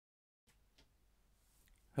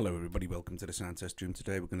Hello everybody, welcome to the sound test room.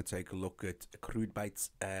 Today we're going to take a look at Crude Bytes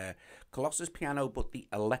Colossus Piano, but the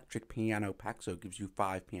electric piano pack, so it gives you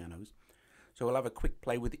 5 pianos. So we'll have a quick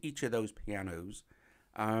play with each of those pianos.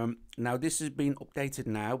 Now this has been updated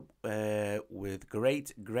now with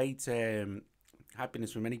great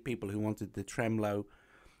happiness for many people who wanted the tremolo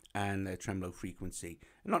and the tremolo frequency.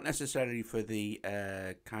 Not necessarily for the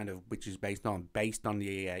kind of which is based on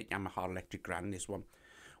the Yamaha Electric Grand, this one.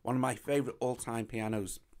 One of my favourite all-time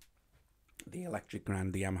pianos, the Electric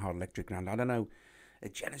Grand, the Yamaha Electric Grand. I don't know,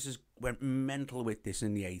 Genesis went mental with this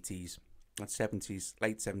in the 80s, and 70s,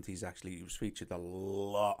 late 70s actually. It was featured a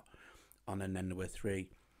lot on, and then there were 3,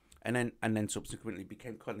 and then subsequently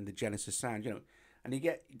became Colin, the Genesis sound, you know. And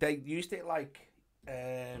they used it like,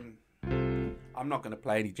 I'm not going to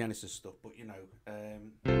play any Genesis stuff, but you know.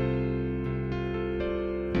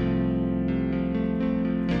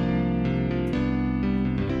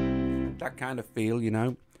 That kind of feel, you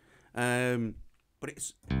know, but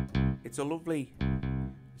it's a lovely.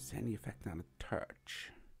 Let's turn the effect down a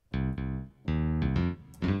touch.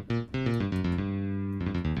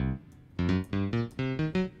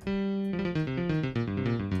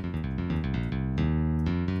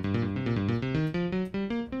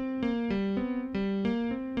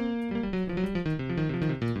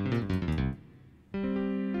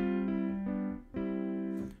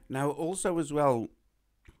 Now, also as well,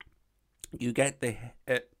 you get the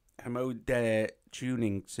Hamod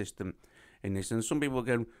tuning system in this, and some people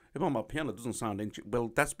go, "Oh, my piano doesn't sound."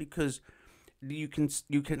 Well, that's because you can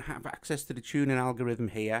have access to the tuning algorithm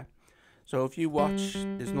here. So if you watch,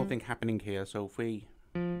 there's nothing happening here. So if we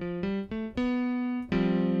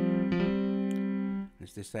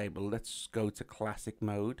let's disable. Let's go to classic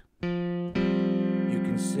mode. You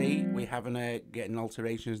can see we having getting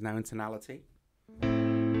alterations now in tonality.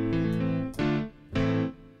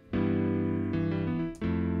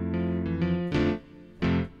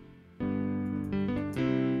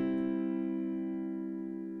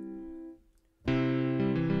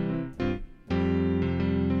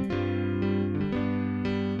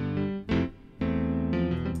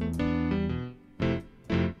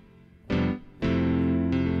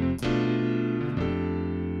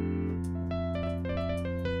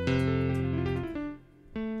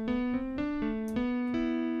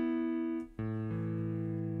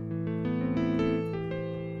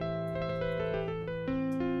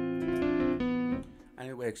 And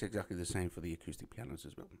it works exactly the same for the acoustic pianos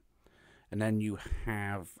as well. And then you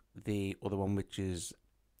have the other one, which is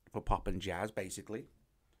for pop and jazz, basically.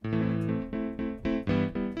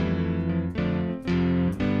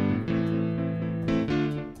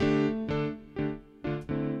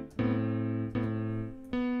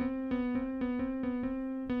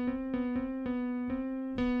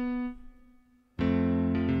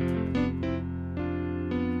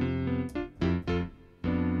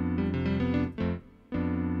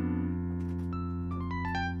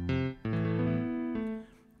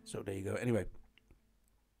 So there you go. Anyway,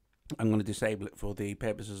 I'm going to disable it for the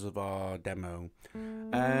purposes of our demo.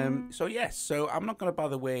 So yes, so I'm not going to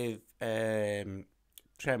bother with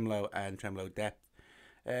tremolo and tremolo depth.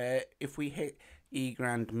 If we hit E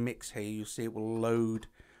Grand Mix here, you'll see it will load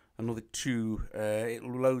another 2. It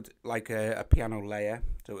will load like a piano layer,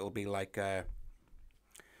 so it'll be like a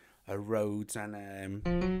Rhodes, and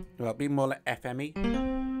well, it'll be more like FME.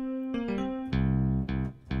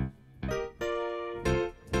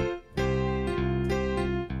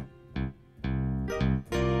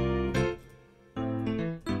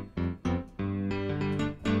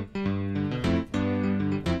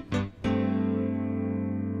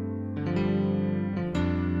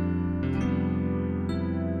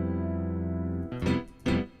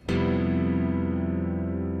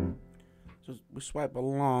 So we swipe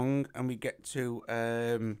along and we get to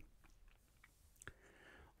well,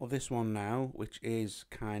 this one now, which is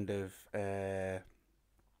kind of well,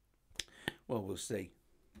 we'll see.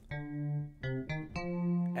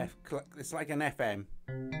 It's like an FM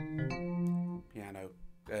piano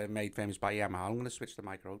made famous by Yamaha. I'm going to switch the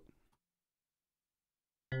micro.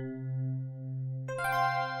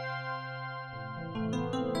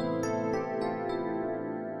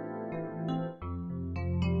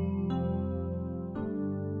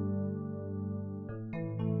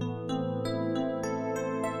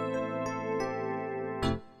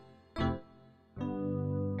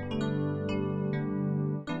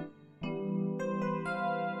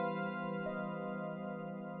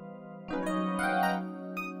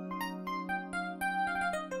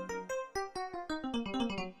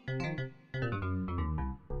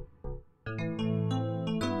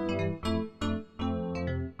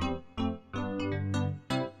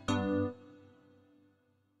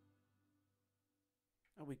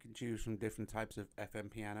 And we can choose from different types of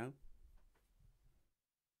FM piano.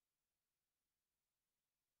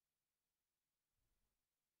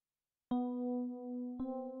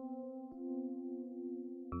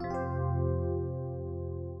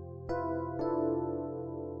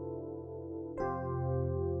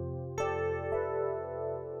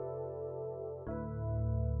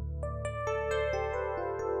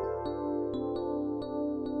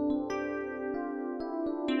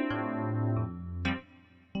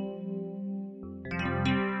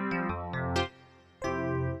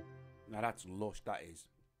 Now that's lush, that is.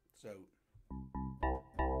 So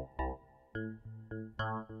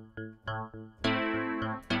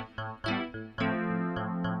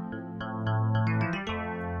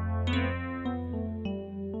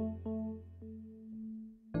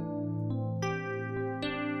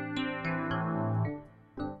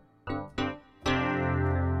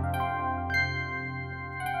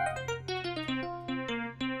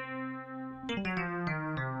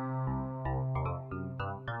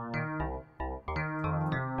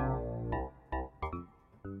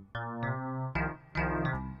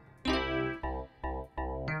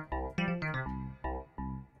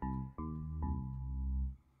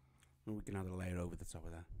we can add a layer over the top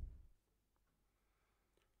of that.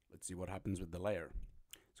 Let's see what happens with the layer.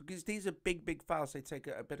 So because these are big files, they take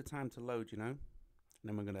a bit of time to load, you know. And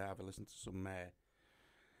then we're going to have a listen to some,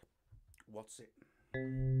 what's it?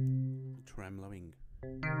 Tremoloing.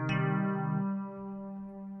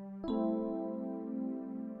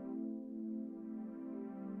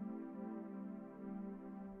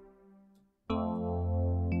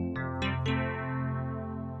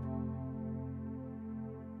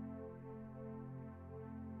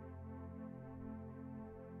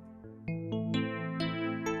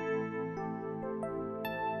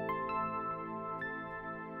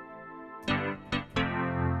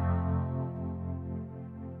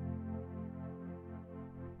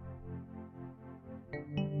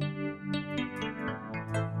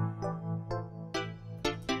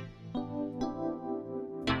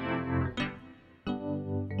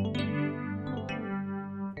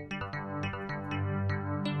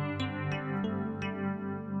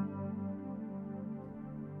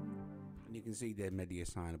 You can see they're MIDI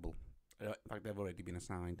assignable. In fact, they've already been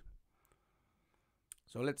assigned.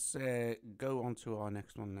 So let's go on to our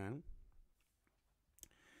next one now,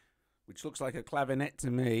 which looks like a clavinet to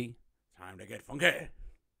me. Time to get funky. Okay,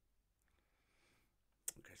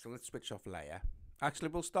 so let's switch off layer. Actually,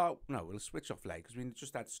 we'll switch off layer because we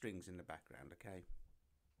just had strings in the background, okay?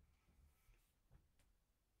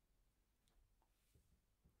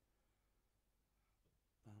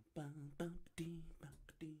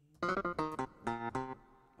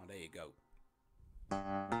 Oh, there you go.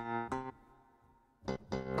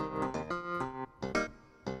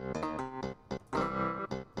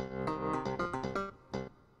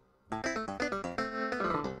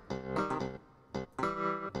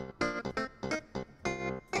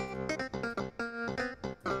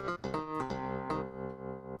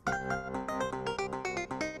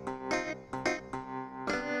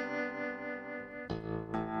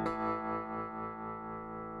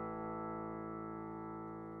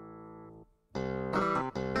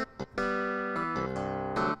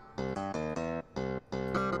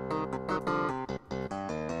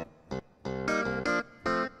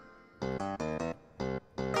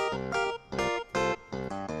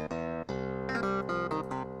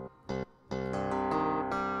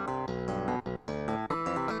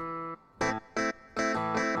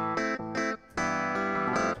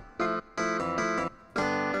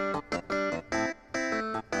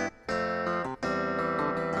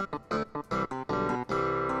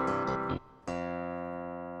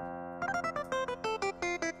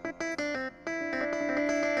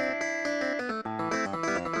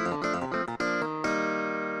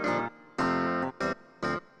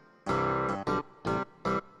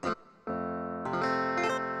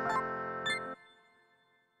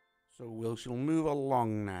 So we shall move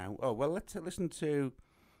along now. Oh, well, let's listen to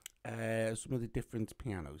some of the different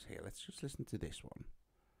pianos here. Let's just listen to this one.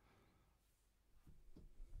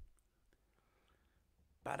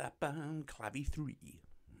 Ba-da-bam, clavy 3.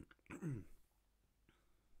 And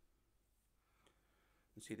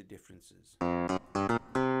see the differences.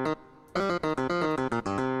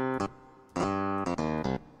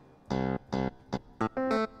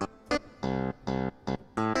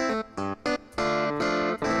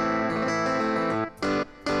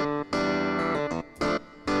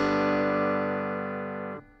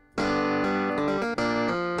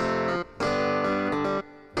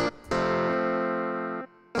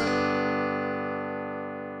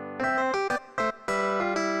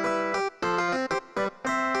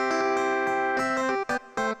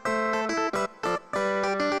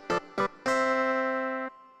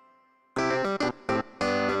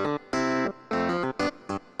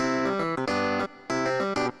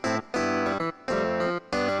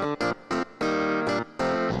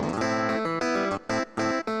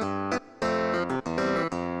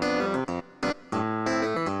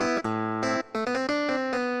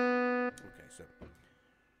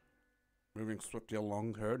 Moving swiftly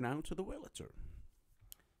along here now to the Wurlitzer.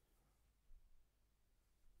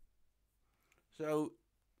 So,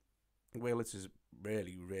 Wurlitzer is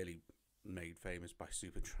really, really made famous by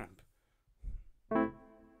Supertramp.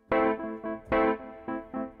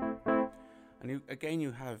 And again,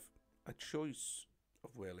 you have a choice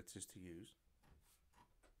of Wurlitzers to use.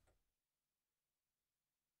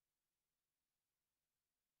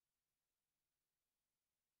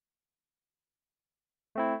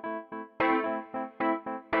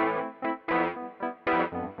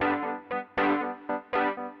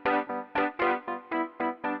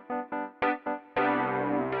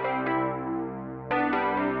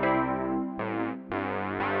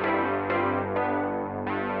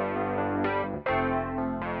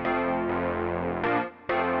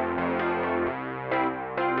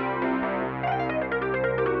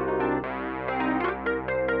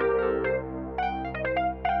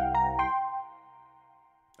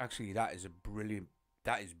 Actually, that is brilliant.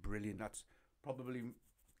 That's probably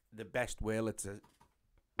the best Wurlitzer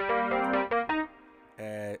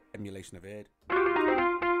emulation I've heard.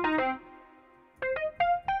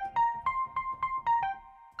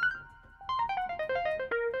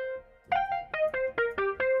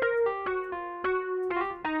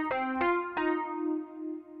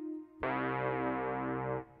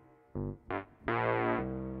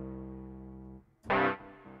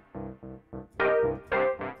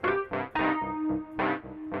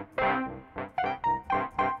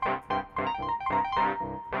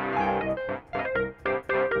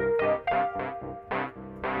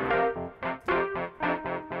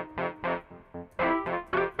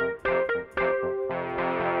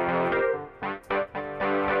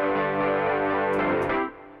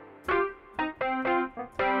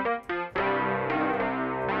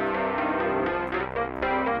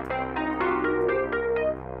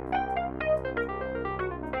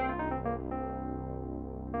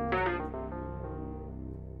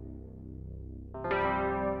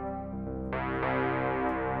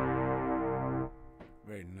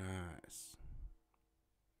 Very nice.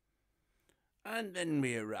 And then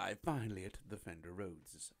we arrive finally at the Fender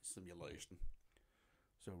Rhodes simulation.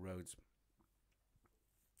 So Rhodes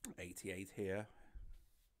 88 here.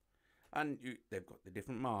 And they've got the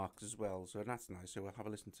different marks as well, so that's nice. So we'll have a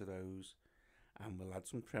listen to those. And we'll add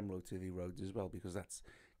some tremolo to the Rhodes as well, because that's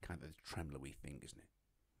kind of the tremolo-y thing, isn't it?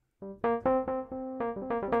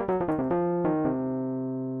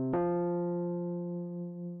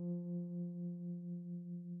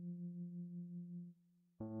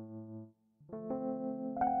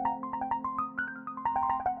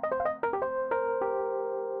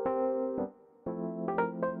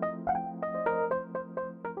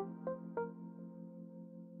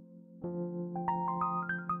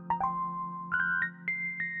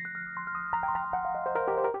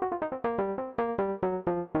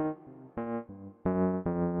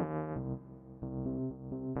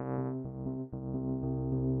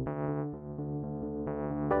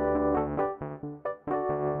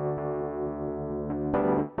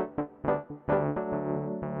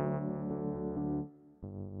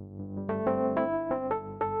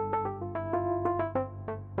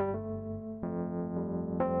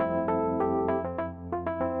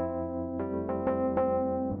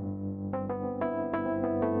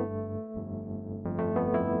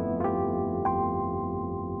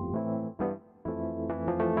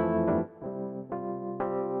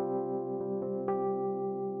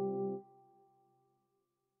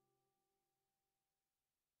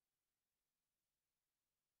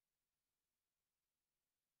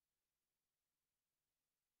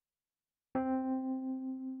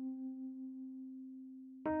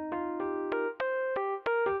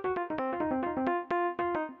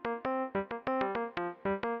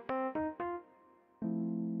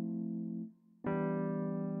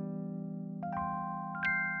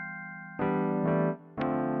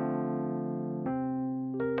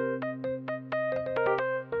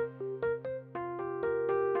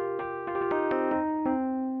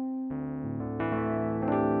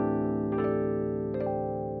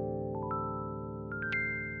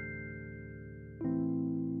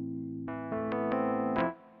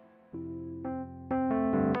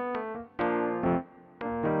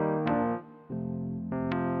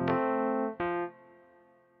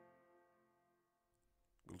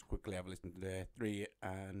 Let's quickly have a listen to the 3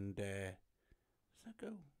 and does that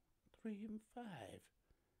go 3 and 5?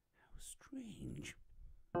 How strange.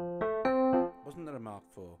 Wasn't there a Mark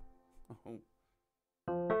 4? Oh.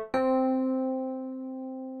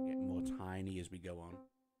 Get more tiny as we go on.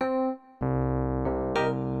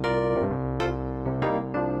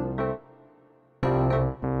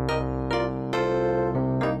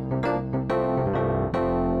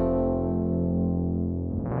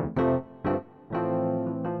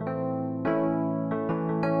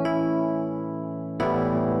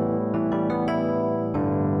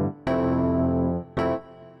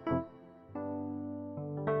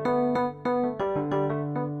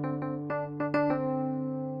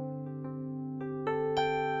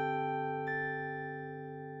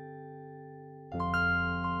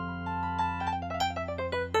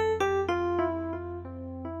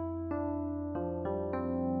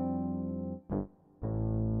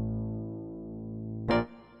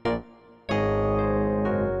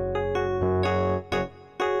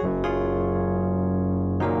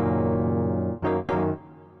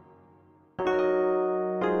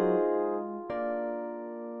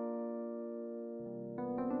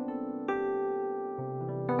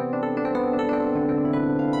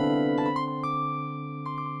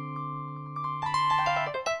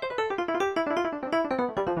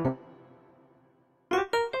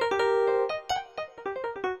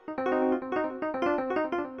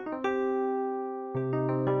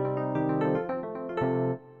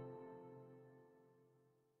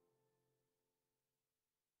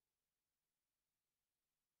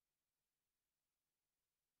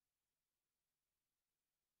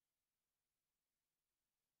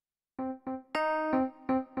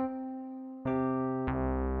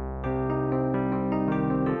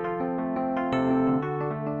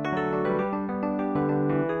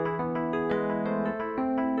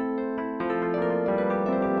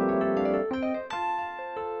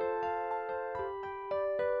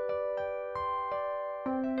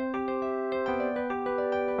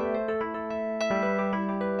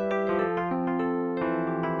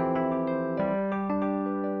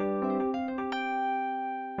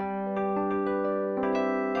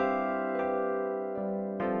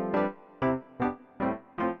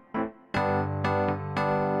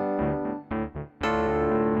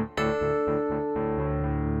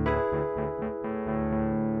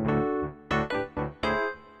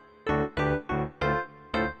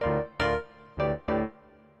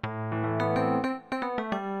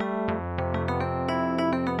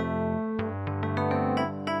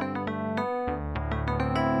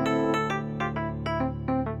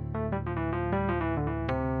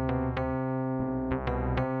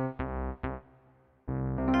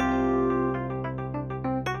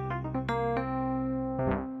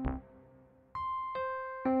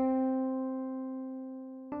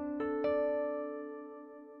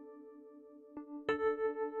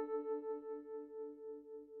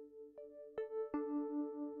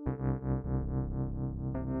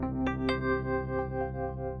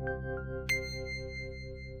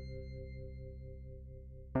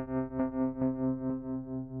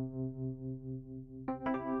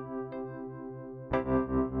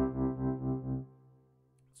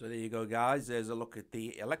 So there you go, guys. There's a look at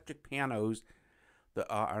the electric pianos that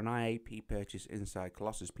are an IAP purchase inside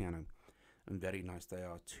Colossus Piano. And very nice they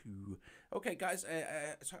are too. Okay, guys,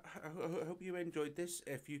 so I hope you enjoyed this.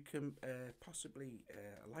 If you can possibly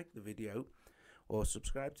like the video or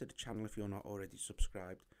subscribe to the channel if you're not already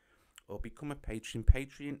subscribed, or become a patron.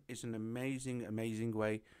 Patreon is an amazing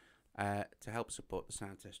way to help support the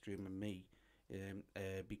Sound Test Room and me,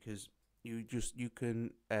 because you can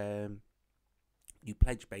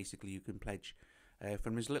pledge. Basically, you can pledge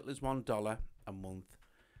from as little as $1 a month,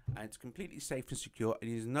 and it's completely safe and secure.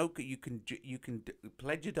 And there's no you can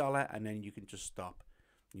pledge $1 and then you can just stop.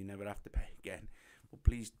 You never have to pay again. But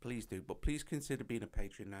please do. But please consider being a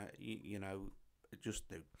patron. You know, just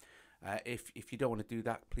do. If you don't want to do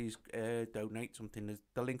that, please donate something.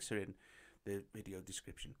 The links are in the video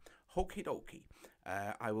description. Okie dokie.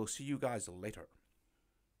 I will see you guys later.